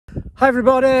Hi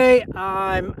everybody,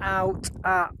 I'm out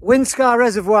at Windscar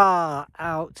Reservoir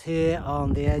out here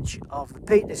on the edge of the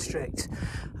Peak District,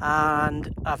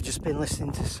 and I've just been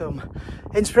listening to some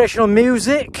inspirational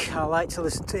music. I like to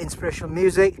listen to inspirational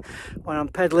music when I'm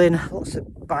pedalling. Lots of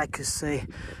bikers say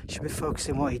you should be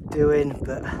focusing what you're doing,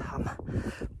 but I'm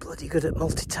bloody good at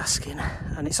multitasking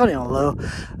and it's only on low.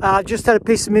 I've just had a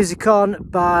piece of music on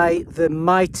by the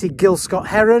mighty Gil Scott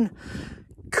Heron.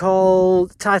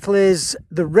 The title is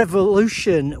 "The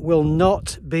Revolution Will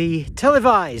Not Be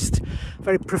Televised."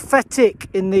 Very prophetic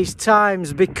in these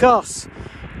times because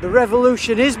the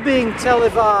revolution is being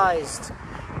televised.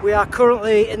 We are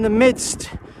currently in the midst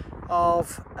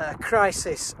of a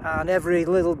crisis and every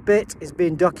little bit is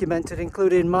being documented,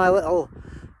 including my little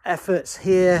efforts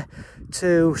here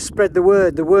to spread the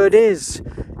word. The word is,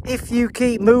 if you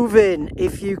keep moving,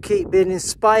 if you keep being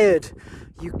inspired,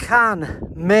 you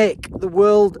can make the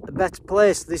world a better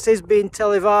place. This is being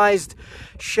televised.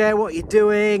 Share what you're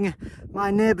doing. My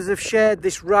neighbours have shared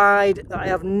this ride that I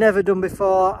have never done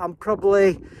before. I'm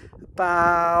probably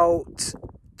about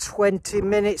 20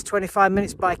 minutes, 25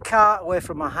 minutes by car away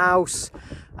from my house.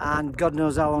 And God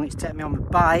knows how long it's taken me on my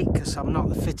bike because I'm not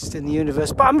the fittest in the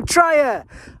universe. But I'm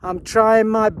trying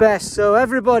my best. So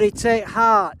everybody take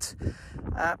heart.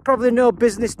 Probably no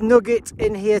business nugget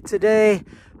in here today.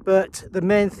 But the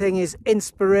main thing is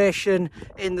inspiration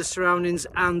in the surroundings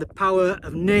and the power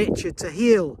of nature to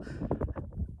heal.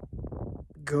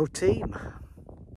 Go team.